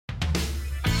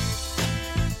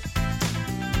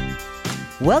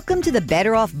Welcome to the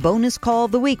Better Off Bonus Call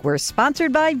of the Week. We're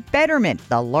sponsored by Betterment,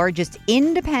 the largest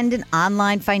independent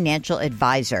online financial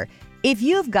advisor. If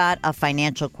you've got a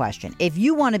financial question, if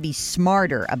you want to be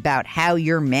smarter about how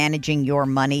you're managing your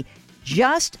money,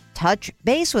 just touch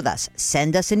base with us.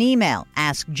 Send us an email.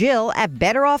 Ask Jill at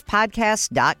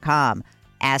betteroffpodcast.com.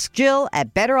 Ask Jill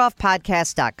at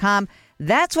betteroffpodcast.com.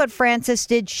 That's what Frances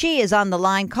did. She is on the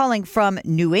line calling from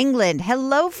New England.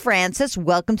 Hello, Frances.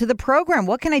 Welcome to the program.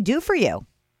 What can I do for you?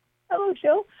 Hello,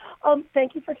 Jill.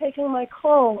 Thank you for taking my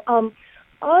call. I've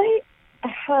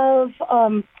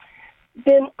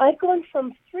gone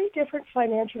from 3 different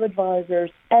financial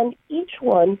advisors, and each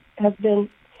one has been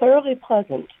thoroughly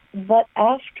pleasant. But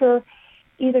after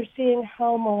either seeing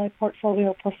how my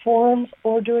portfolio performs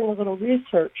or doing a little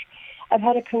research, I've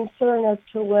had a concern as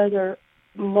to whether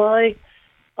my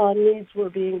needs were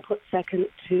being put second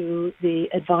to the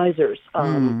advisor's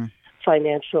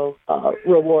financial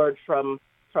reward from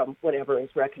whatever is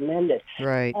recommended.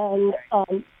 Right. And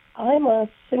I'm a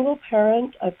single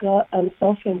parent. I'm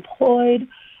self-employed,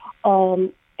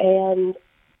 and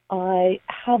I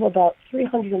have about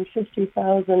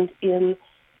 $350,000 in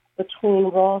between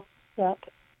Roth, SEP,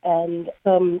 and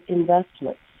some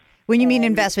investments. When you mean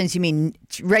investments, you mean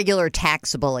regular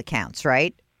taxable accounts,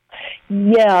 right?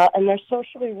 Yeah, and they're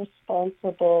socially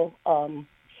responsible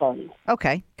funds.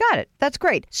 Okay, got it. That's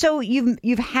great. So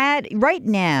you've had, right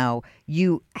now,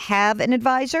 you have an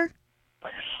advisor?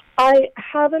 I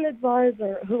have an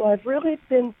advisor who I've really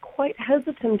been quite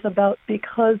hesitant about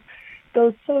because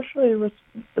those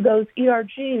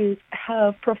ERGs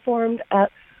have performed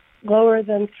at lower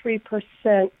than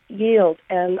 3% yield,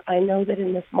 and I know that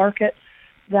in this market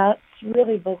that's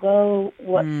really below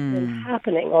what's been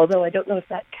happening, although I don't know if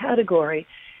that category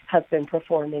has been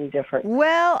performing different.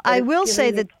 Well, I will say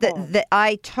that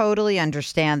I totally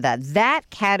understand that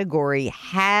category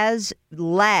has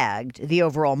lagged the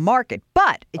overall market,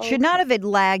 but it should not have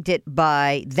lagged it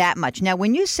by that much. Now,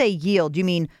 when you say yield, you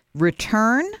mean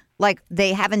return? Like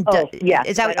they haven't done? Yeah.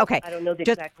 Is that okay? I don't know the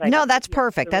exact. No, that's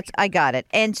perfect. I got it.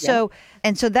 And so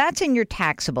that's in your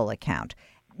taxable account.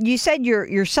 You said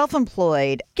you're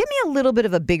self-employed. Give me a little bit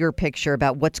of a bigger picture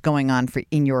about what's going on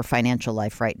in your financial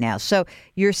life right now. So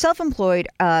you're self-employed.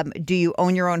 Do you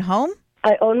own your own home?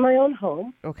 I own my own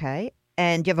home. Okay.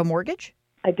 And do you have a mortgage?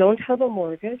 I don't have a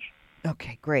mortgage.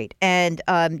 Okay, great. And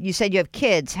you said you have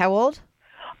kids. How old?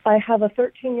 I have a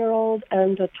 13-year-old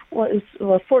and a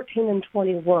 14 and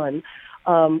 21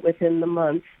 within the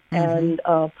month, and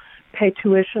pay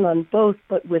tuition on both,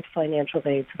 but with financial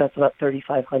aid. So that's about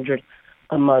 $3,500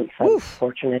 a month. I'm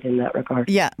fortunate in that regard.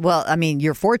 Yeah, well, I mean,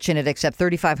 you're fortunate, except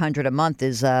 $3,500 a month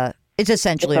is it's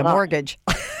essentially a mortgage.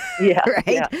 Yeah.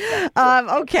 Right? Yeah.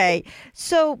 Okay.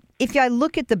 So if I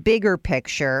look at the bigger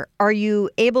picture, are you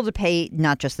able to pay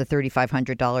not just the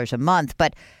 $3,500 a month,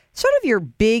 but sort of your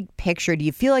big picture? Do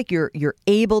you feel like you're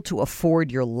able to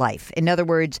afford your life? In other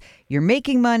words, you're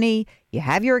making money, you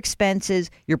have your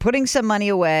expenses, you're putting some money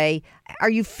away. Are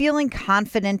you feeling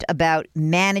confident about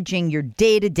managing your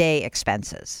day-to-day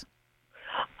expenses?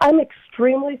 I'm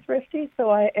extremely thrifty, so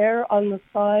I err on the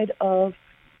side of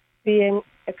being,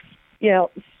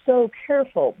 so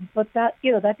careful. But that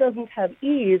doesn't have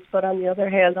ease. But on the other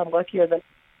hand, I'm luckier than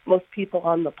most people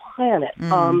on the planet.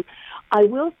 I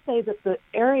will say that the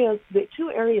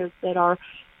 2 areas that are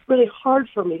really hard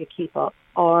for me to keep up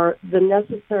are the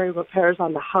necessary repairs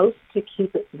on the house to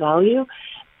keep its value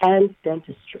and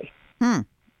dentistry.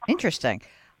 Interesting.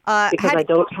 Because I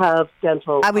don't have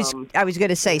dental. I was going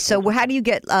to say, so how do you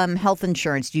get health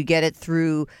insurance? Do you get it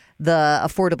through the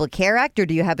Affordable Care Act, or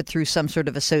do you have it through some sort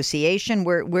of association?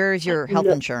 Where is your health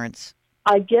insurance?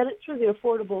 I get it through the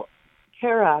Affordable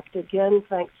Care Act, again,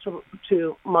 thanks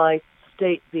to my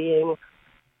state being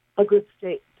a good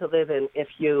state to live in if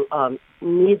you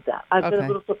need that. I've been a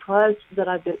little surprised that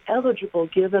I've been eligible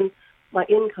given my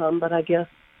income, but I guess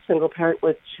single parent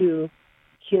with 2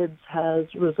 kids has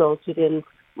resulted in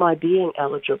my being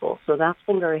eligible. So that's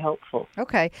been very helpful.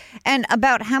 Okay. And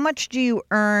about how much do you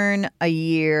earn a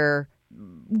year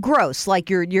gross, like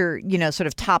your sort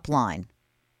of top line?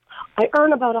 I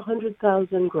earn about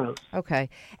 $100,000 gross. Okay.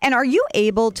 And are you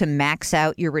able to max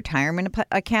out your retirement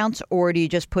accounts, or do you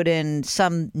just put in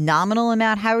some nominal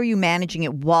amount? How are you managing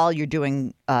it while you're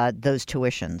doing those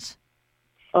tuitions?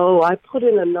 Oh, I put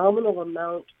in a nominal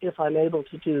amount if I'm able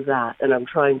to do that, and I'm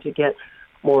trying to get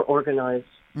more organized,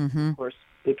 of course,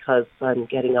 because I'm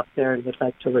getting up there and would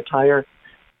like to retire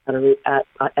at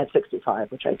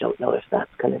 65, which I don't know if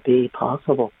that's going to be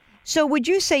possible. So would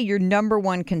you say your number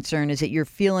one concern is that you're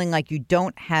feeling like you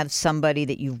don't have somebody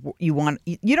that you don't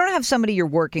have somebody you're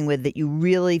working with that you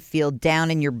really feel down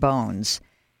in your bones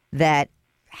that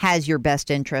has your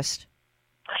best interest?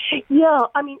 Yeah,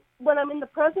 I mean, when I'm in the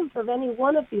presence of any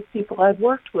one of these people I've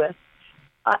worked with,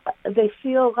 they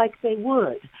feel like they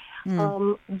would.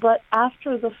 But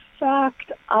after the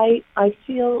fact, I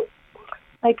feel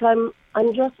like I'm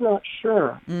just not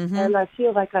sure, and I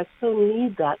feel like I so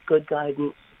need that good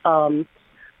guidance.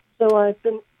 So I've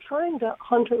been trying to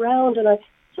hunt around, and I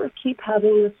sort of keep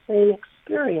having the same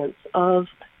experience of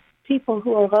people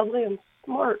who are lovely and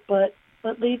smart, but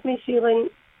leave me feeling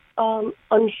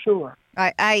unsure.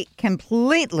 I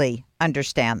completely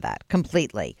understand that,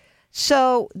 completely.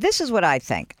 So this is what I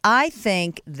think. I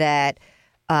think that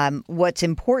what's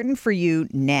important for you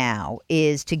now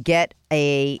is to get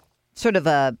a sort of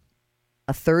a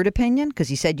third opinion, because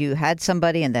you said you had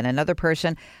somebody and then another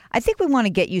person. I think we want to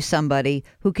get you somebody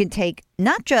who can take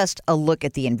not just a look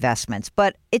at the investments,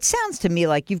 but it sounds to me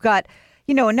like you've got,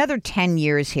 another 10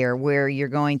 years here where you're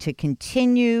going to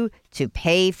continue to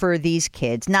pay for these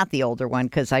kids, not the older one,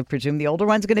 because I presume the older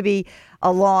one's going to be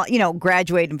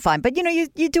graduate and fine. But,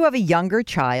 you do have a younger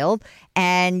child,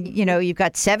 and, you've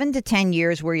got 7 to 10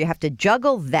 years where you have to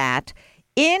juggle that,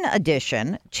 in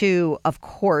addition to, of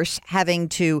course, having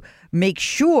to make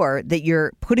sure that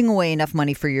you're putting away enough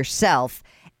money for yourself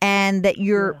and that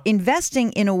you're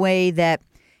investing in a way that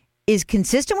is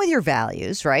consistent with your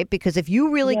values, right? Because if you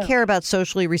really care about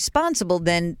socially responsible,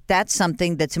 then that's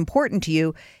something that's important to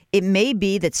you. It may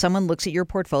be that someone looks at your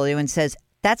portfolio and says,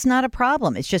 that's not a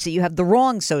problem. It's just that you have the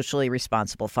wrong socially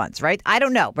responsible funds, right? I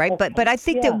don't know, right? Okay. But I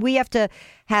think that we have to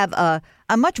have a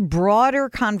much broader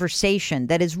conversation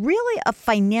that is really a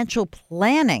financial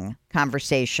planning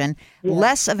conversation,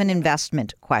 less of an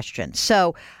investment question.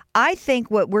 So I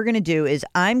think what we're going to do is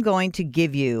I'm going to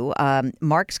give you,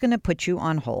 Mark's going to put you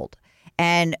on hold,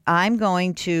 and I'm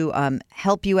going to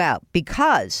help you out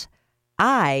because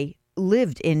I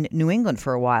lived in New England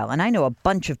for a while, and I know a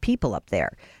bunch of people up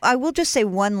there. I will just say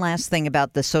one last thing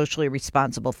about the socially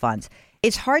responsible funds.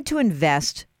 It's hard to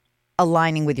invest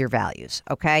aligning with your values,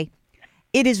 okay?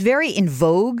 It is very in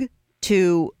vogue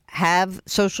to have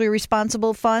socially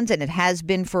responsible funds, and it has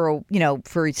been for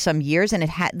some years,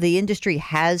 and the industry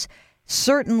has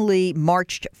certainly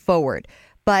marched forward.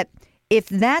 But if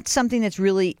that's something that's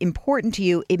really important to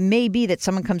you, it may be that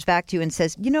someone comes back to you and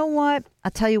says, you know what?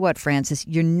 I'll tell you what, Frances,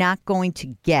 you're not going to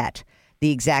get the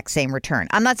exact same return.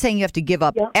 I'm not saying you have to give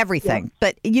up everything,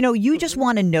 but, you just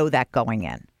want to know that going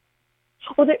in.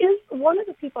 Well, there is one of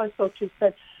the people I spoke to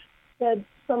said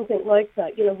something like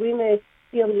that. We may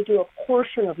be able to do a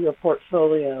portion of your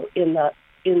portfolio in that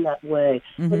way,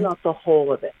 but not the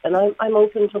whole of it. And I'm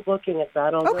open to looking at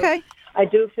that. Although I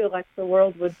do feel like the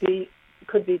world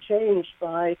could be changed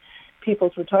by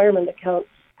people's retirement accounts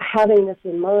having this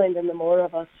in mind, and the more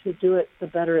of us who do it, the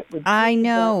better it would be. I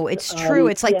know. It's true.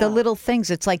 It's like the little things.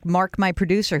 It's like Mark, my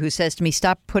producer, who says to me,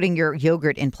 stop putting your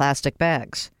yogurt in plastic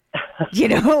bags.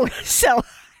 So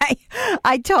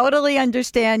I totally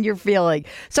understand your feeling.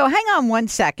 So hang on one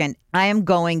second. I am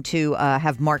going to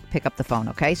have Mark pick up the phone,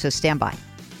 okay? So stand by.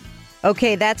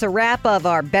 Okay, that's a wrap of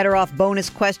our Better Off bonus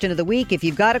question of the week. If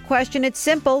you've got a question, it's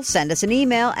simple. Send us an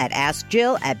email at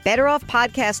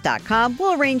askjill@betteroffpodcast.com.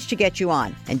 We'll arrange to get you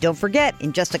on. And don't forget,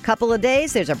 in just a couple of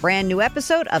days, there's a brand new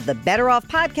episode of the Better Off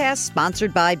Podcast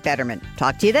sponsored by Betterment.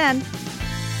 Talk to you then.